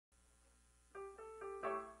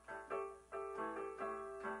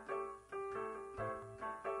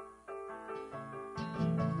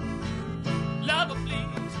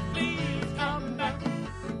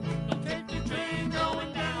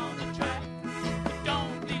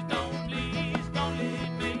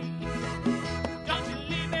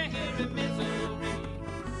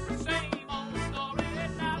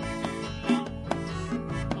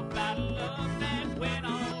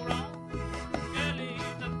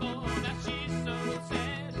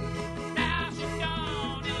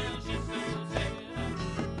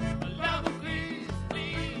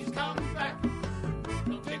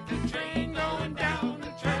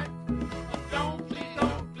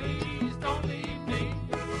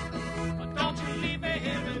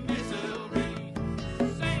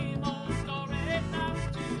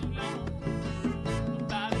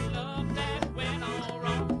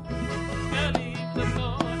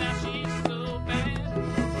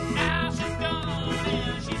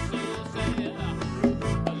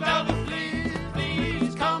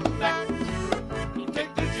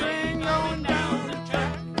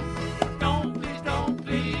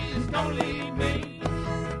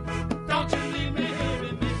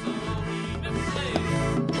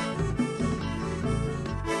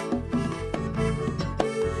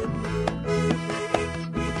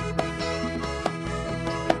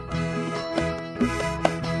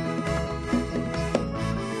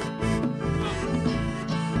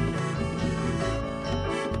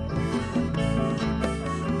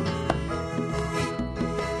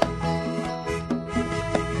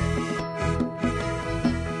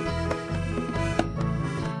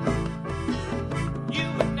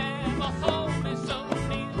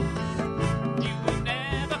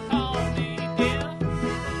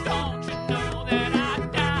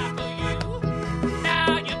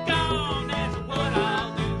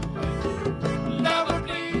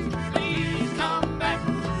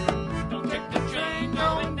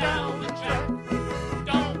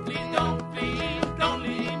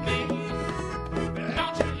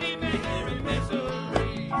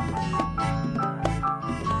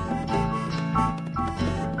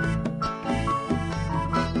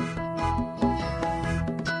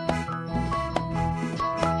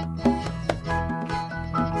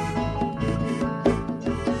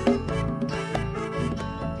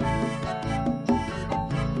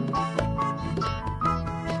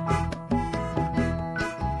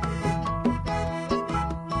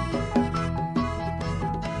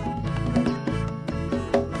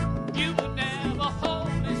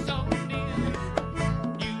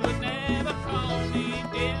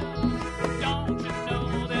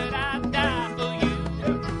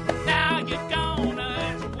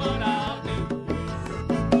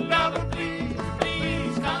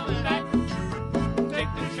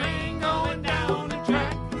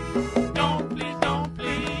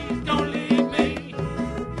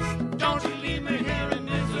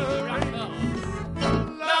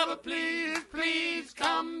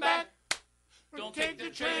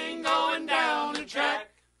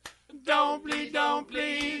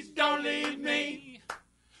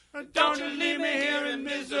Don't you leave me here in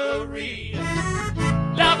misery.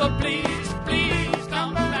 Lover, please, please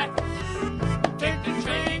come back. Take the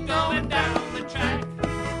train going down the track.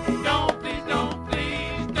 Don't, please,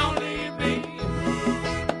 don't leave me.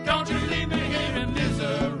 Don't you leave me here in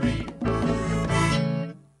misery.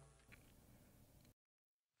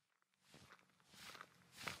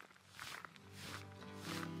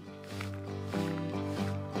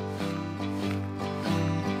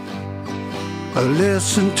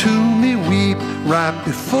 Listen to me weep right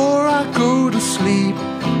before I go to sleep.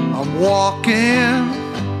 I'm walking,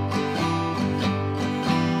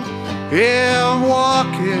 yeah, I'm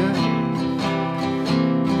walking.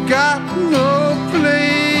 Got no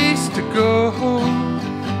place to go.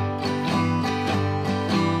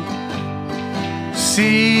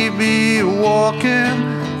 See me walking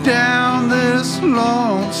down this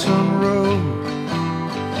lonesome road.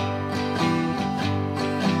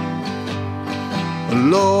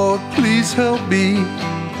 Lord, please help me,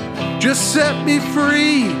 just set me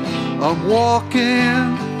free. I'm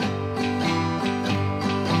walking,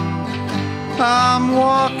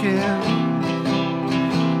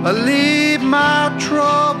 I leave my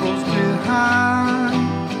troubles behind.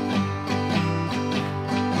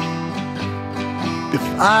 If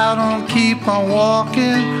I don't keep on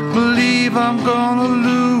walking, believe I'm gonna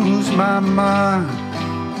lose my mind.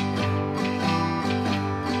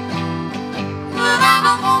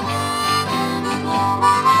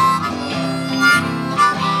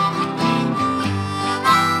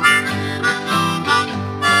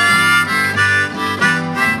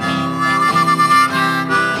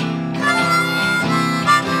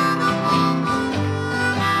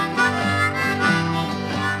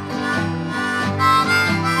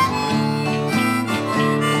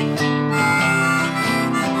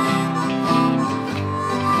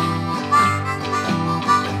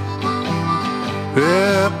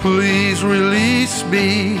 Yeah, please release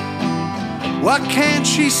me. Why can't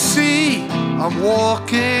she see I'm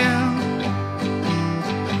walking?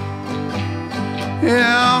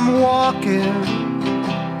 Yeah, I'm walking.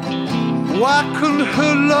 Why couldn't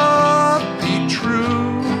her love be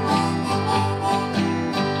true?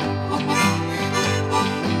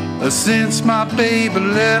 Since my baby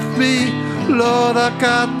left me, Lord, I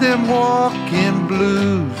got them walking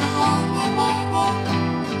blues.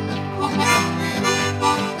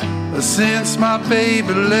 Since my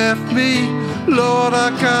baby left me, Lord, I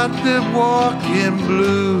got them walking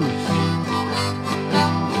blues.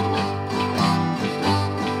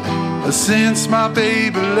 Since my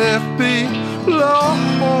baby left me,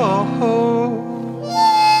 Lord.